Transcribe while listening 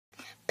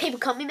People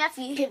call me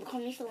Matthew. People call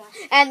me Phyllis.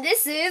 And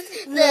this is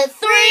the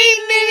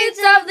 3 minutes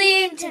of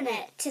the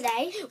internet.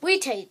 Today, We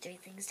tell you 3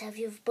 things to have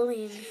you of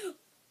bullying.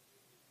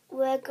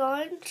 we're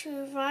going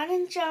to run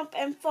and jump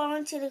and fall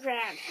into the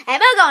ground.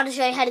 And we're going to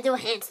show you how to do a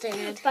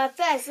handstand. But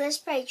first, let's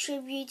pay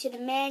tribute to the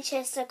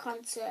Manchester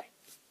concert.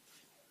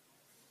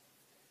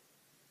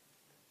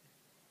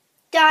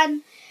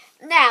 Done.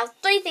 Now,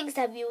 3 things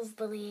to have you of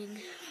bullying.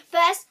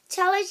 First,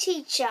 tell a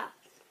teacher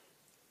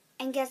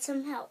and get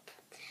some help.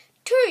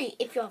 2,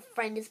 if your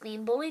friend is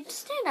being bullied,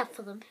 stand up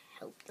for them.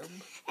 Help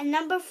them. And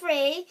number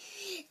 3,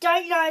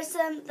 don't notice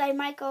them. They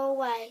might go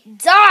away.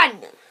 Done!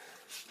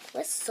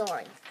 We're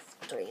sorry,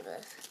 3 of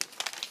us.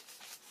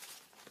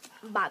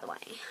 By the way.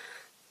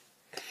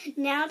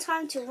 Now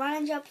time to run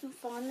and jump and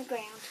fall on the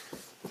ground.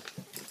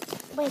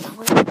 Wait,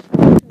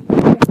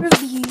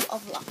 review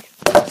of life.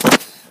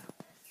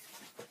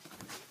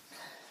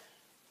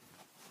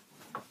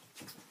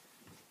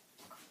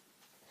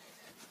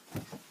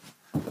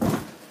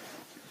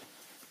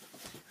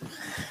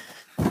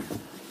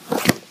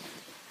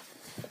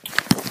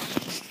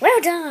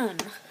 Well done.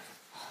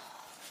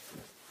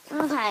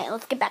 Okay,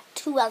 let's get back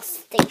to our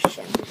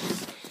station.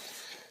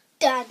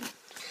 Done.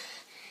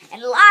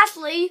 And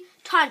lastly,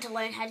 time to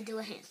learn how to do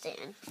a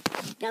handstand.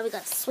 Now we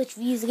got to switch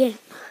views again.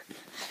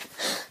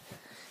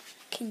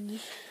 Can you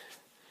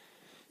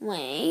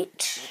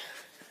wait?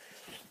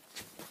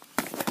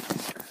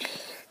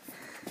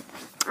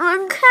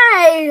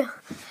 Okay,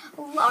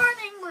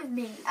 learning with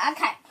me.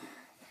 Okay.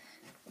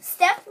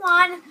 Step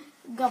 1,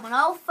 go on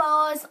all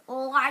fours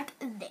like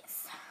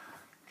this.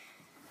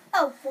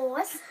 Oh,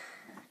 boys.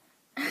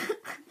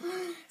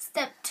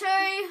 Step 2,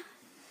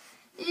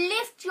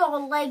 lift your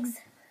legs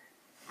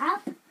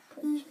up.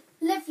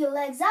 Lift your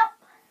legs up.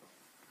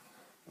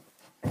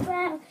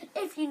 Well,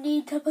 if you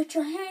need to put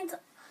your hands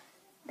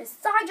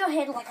beside your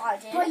head like I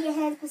did, Put your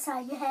hands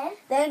beside your head.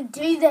 then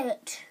do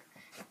that.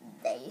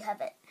 There you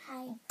have it.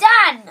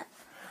 Done!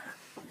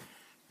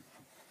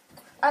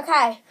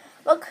 Okay,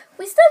 look,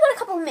 we still got a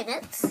couple of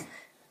minutes.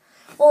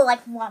 Or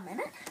like 1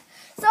 minute.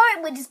 So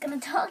we're just going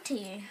to talk to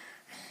you.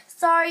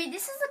 So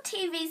this is a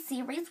TV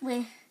series,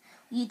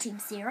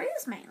 YouTube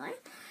series mainly,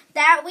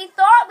 that we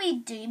thought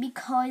we'd do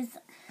because,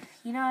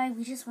 you know,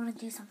 we just want to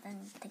do something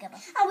together.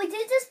 And we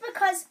did this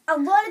because a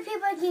lot of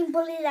people are getting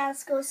bullied at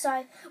school,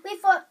 so we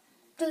thought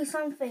do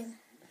something.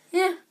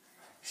 Yeah,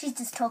 she's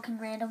just talking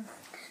random.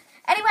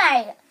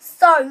 Anyway,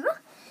 so,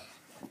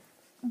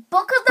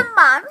 book of the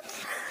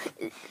month,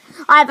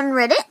 I haven't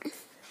read it.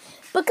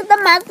 Book of the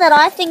month that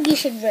I think you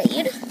should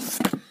read,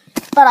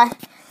 but I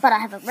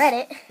haven't read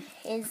it,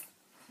 is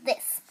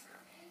this.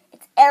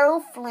 It's Errol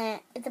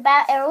Flynn. It's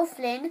about Errol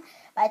Flynn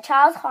by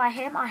Charles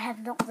Hyham. I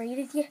have not read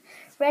it yet.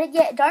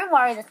 Don't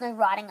worry, there's no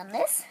writing on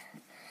this.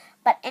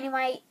 But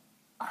anyway,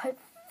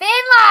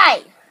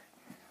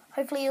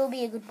 hopefully it'll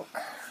be a good book.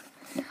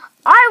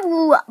 I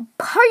will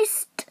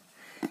post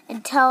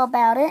and tell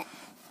about it.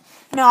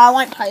 No, I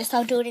won't post.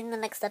 I'll do it in the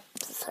next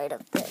episode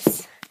of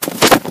this.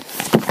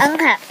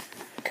 Okay.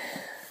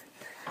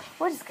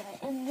 We're just going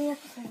to end the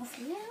episode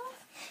now.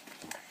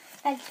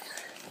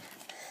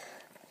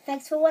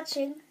 Thanks for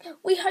watching.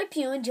 We hope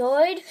you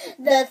enjoyed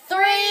the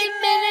 3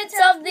 minutes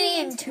of the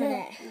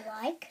internet.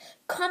 Like,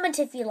 Comment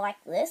if you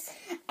like this.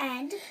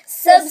 and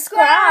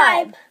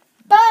Subscribe.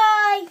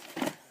 Bye.